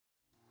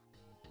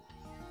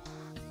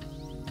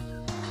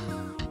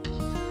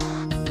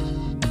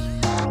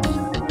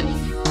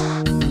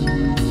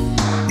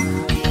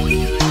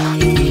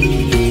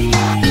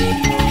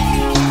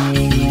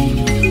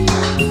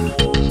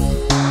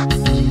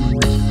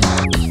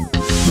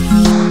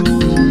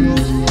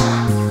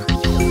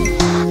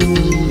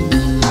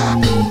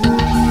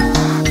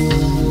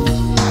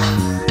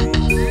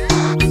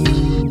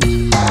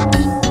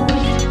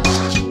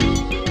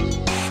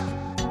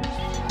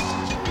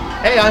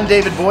I'm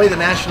David Boy, the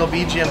National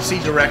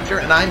BGMC Director,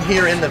 and I'm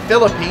here in the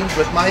Philippines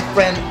with my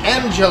friend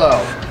Angelo.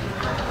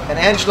 And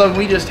Angelo,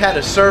 we just had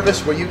a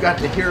service where you got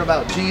to hear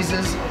about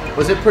Jesus.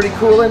 Was it pretty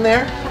cool in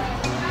there?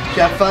 Did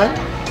you have fun?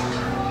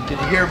 Did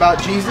you hear about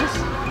Jesus?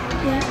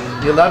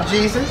 Yeah. You love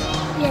Jesus?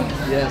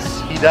 Yes.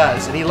 Yes, he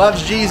does. And he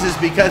loves Jesus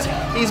because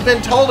he's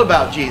been told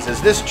about Jesus.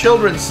 This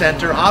children's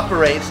center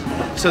operates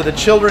so the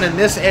children in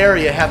this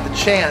area have the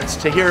chance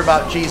to hear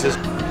about Jesus.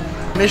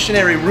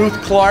 Missionary Ruth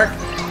Clark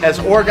has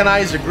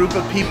organized a group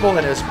of people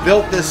and has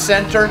built this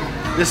center.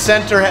 This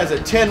center has a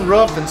tin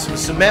roof and some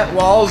cement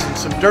walls and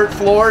some dirt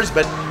floors,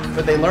 but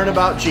they learn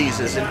about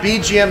Jesus. At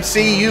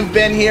BGMC, you've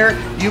been here,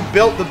 you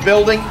built the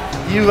building,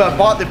 you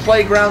bought the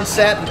playground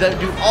set, and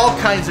do all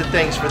kinds of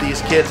things for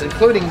these kids,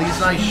 including these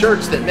nice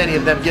shirts that many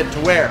of them get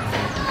to wear.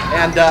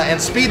 And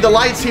Speed the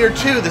Light's here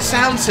too. The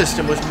sound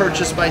system was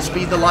purchased by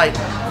Speed the Light.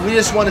 We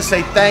just want to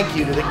say thank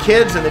you to the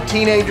kids and the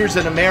teenagers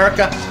in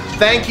America.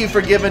 Thank you for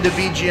giving to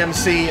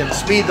BGMC and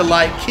Speed the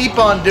Light. Keep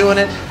on doing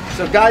it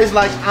so guys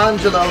like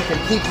Angelo can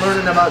keep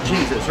learning about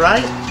Jesus,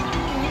 right?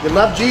 You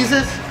love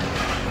Jesus?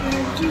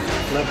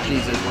 Love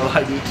Jesus. Well,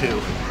 I do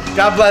too.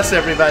 God bless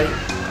everybody.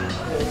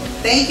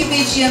 Thank you,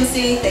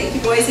 BGMC. Thank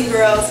you, boys and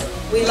girls.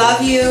 We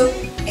love you,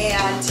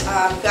 and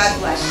God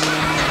bless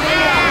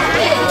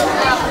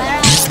you.